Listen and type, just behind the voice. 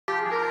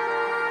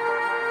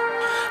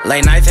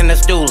Late nights in the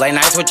stew, late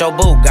nights with your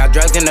boo. Got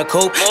drugs in the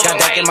coupe,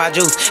 got that in my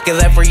juice. Get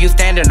left for you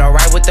standing,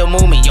 alright with the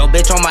movement. Yo,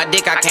 bitch on my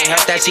dick, I can't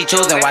help that she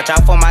choosing. Watch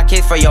out for my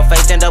kids, for your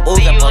face end up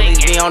oozing.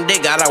 Police be on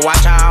dick, gotta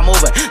watch how I'm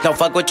moving. Don't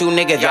fuck with you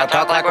niggas, y'all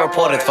talk like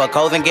reporters. Fuck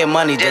hoes and get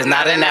money, just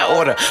not in that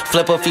order.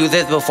 Flip a few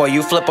zits before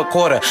you flip a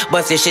quarter.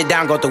 Bust this shit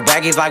down, go through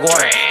baggies like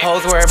water.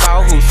 Hoes worry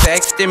about who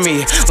sexting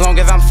me. Long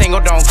as I'm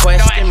single, don't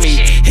question me.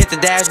 Hit the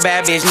dash,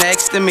 bad bitch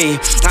next to me.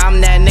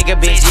 I'm that nigga,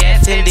 bitch,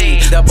 yes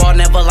indeed. The ball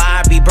never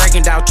lie, be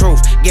breaking down truth.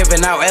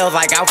 Giving out L's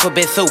like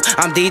alphabet soup.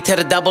 I'm D to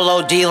the double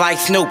OG like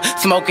Snoop.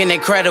 Smoking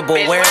incredible,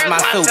 where's my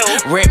suit?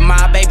 Rip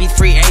my baby's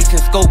free ace and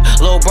scoop.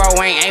 Lil' bro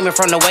ain't aiming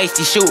from the waist,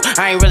 he shoot.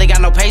 I ain't really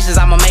got no patience,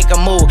 I'ma make a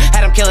move.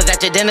 Had them killers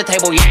at your dinner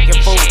table, yanking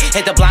food.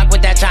 Hit the block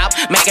with that chop,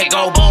 make it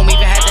go boom.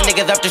 Even had the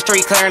niggas up the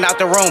street clearing out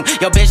the room.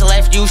 Your bitch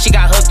left you, she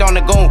got hooked on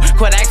the goon.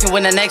 Quit asking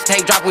when the next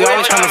tape drop, we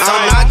always coming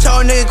soon. I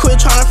told nigga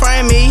quit tryna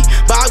frame me.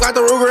 Bob got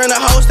the Ruger in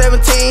the hole 17.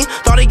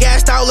 Thought he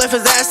gassed out, left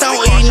his ass on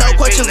E. No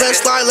questions,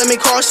 let's slide, let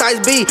me call size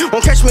B.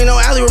 Won't catch me no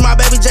alley with my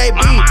baby JB.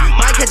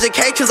 Might catch a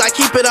cake cause I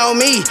keep it on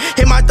me.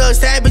 Hit my thug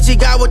stab, bitch, you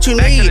got what you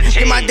need.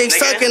 Get my dick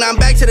sucking, I'm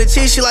back to the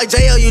cheese. She like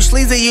JL, you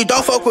sleazy, you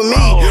don't fuck with me.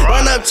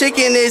 Run up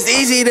chicken is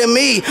easy to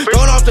me.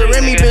 Going off the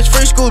Remy, bitch,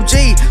 free scoop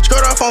G.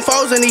 Skirt off on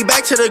foes and he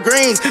back to the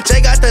greens.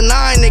 Jay got the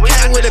 9, it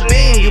came with a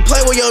beam. You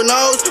play with your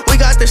nose, we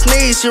got the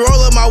sneeze. She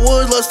roll up my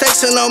woods, little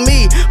sexing on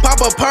me.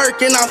 Pop a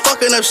perk and I'm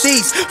fucking up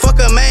sheets. Fuck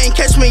a man,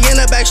 catch me in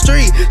the back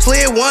street.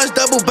 Slid once,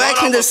 double back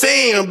in the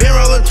scene. Been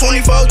rolling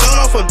 24, going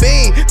off a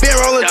beam. Been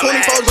rolling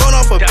 24, going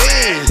off a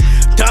beam.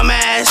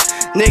 Dumbass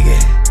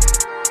nigga.